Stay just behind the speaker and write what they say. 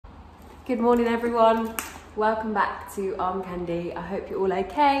Good morning everyone. Welcome back to Armcandy. I hope you're all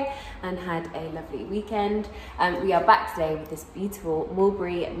okay and had a lovely weekend. We are back today with this beautiful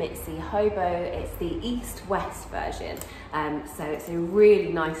Mulberry Mitzy Hobo. It's the East-West version. So it's a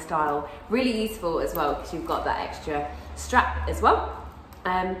really nice style, really useful as well because you've got that extra strap as well.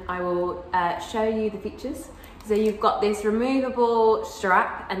 I will show you the features. So you've got this removable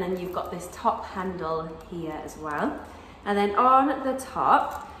strap and then you've got this top handle here as well. And then on the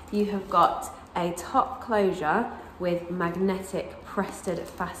top, you have got a top closure with magnetic crested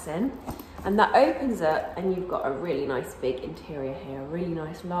fasten. And that opens up and you've got a really nice big interior here, a really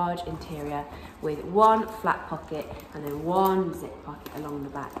nice large interior with one flat pocket and then one zip pocket along the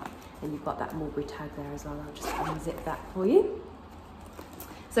back. And you've got that Mulberry tag there as well. I'll just unzip that for you.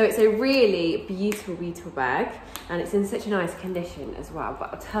 So it's a really beautiful, beautiful bag and it's in such a nice condition as well,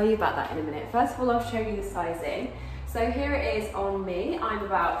 but I'll tell you about that in a minute. First of all, I'll show you the sizing. So here it is on me. I'm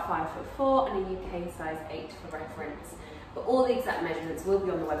about 5'4" and a UK size 8 for reference, but all the exact measurements will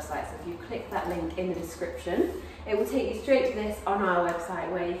be on the website. So if you click that link in the description, it will take you straight to this on our website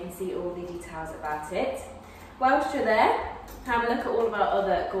where you can see all the details about it. Whilst you're there, have a look at all of our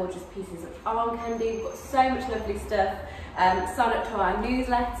other gorgeous pieces of Armcandy. We've got so much lovely stuff. Sign up to our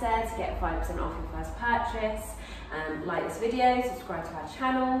newsletter to get 5% off your first purchase. Like this video, subscribe to our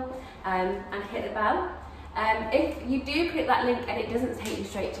channel, and hit the bell. If you do click that link and it doesn't take you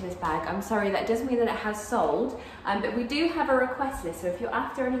straight to this bag, I'm sorry, that doesn't mean that it has sold, but we do have a request list, so if you're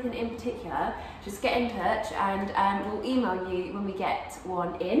after anything in particular, just get in touch and we'll email you when we get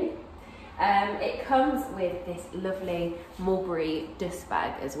one in. It comes with this lovely Mulberry dust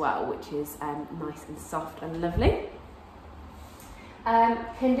bag as well, which is nice and soft and lovely.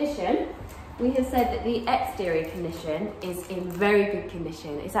 Condition, we have said that the exterior condition is in very good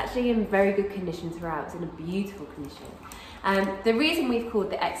condition. It's actually in very good condition throughout. It's in a beautiful condition. The reason we've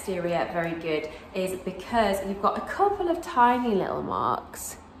called the exterior very good is because you've got a couple of tiny little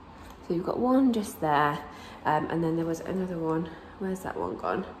marks. So you've got one just there, and then there was another one. Where's that one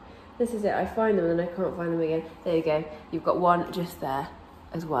gone? This is it. I find them and then I can't find them again. There you go. You've got one just there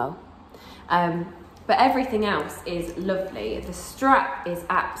as well. But everything else is lovely. The strap is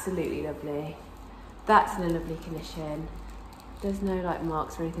absolutely lovely. That's in a lovely condition. There's no like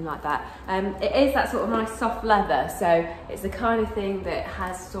marks or anything like that. It is that sort of nice soft leather, so it's the kind of thing that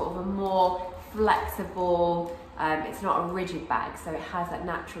has sort of a more flexible, it's not a rigid bag, so it has that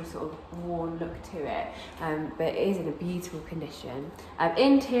natural sort of worn look to it, but it is in a beautiful condition.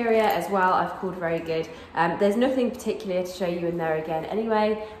 Interior as well, I've called very good. There's nothing particular to show you in there again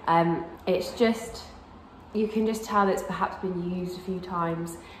anyway. It's just, you can just tell it's perhaps been used a few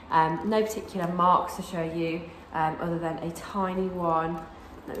times. No particular marks to show you, other than a tiny one.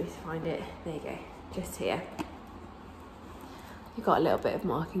 Let me find it, there you go, just here. You've got a little bit of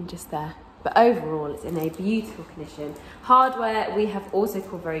marking just there. But overall, it's in a beautiful condition. Hardware, we have also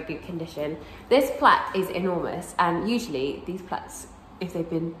called very good condition. This plaque is enormous, and usually these plaques, if they've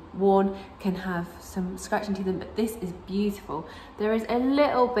been worn, can have some scratching to them, but this is beautiful. There is a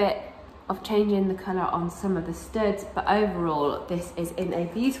little bit of changing the colour on some of the studs, but overall, this is in a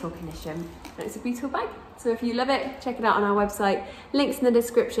beautiful condition, and it's a beautiful bag. So if you love it, check it out on our website. Links in the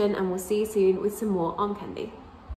description, and we'll see you soon with some more Armcandy.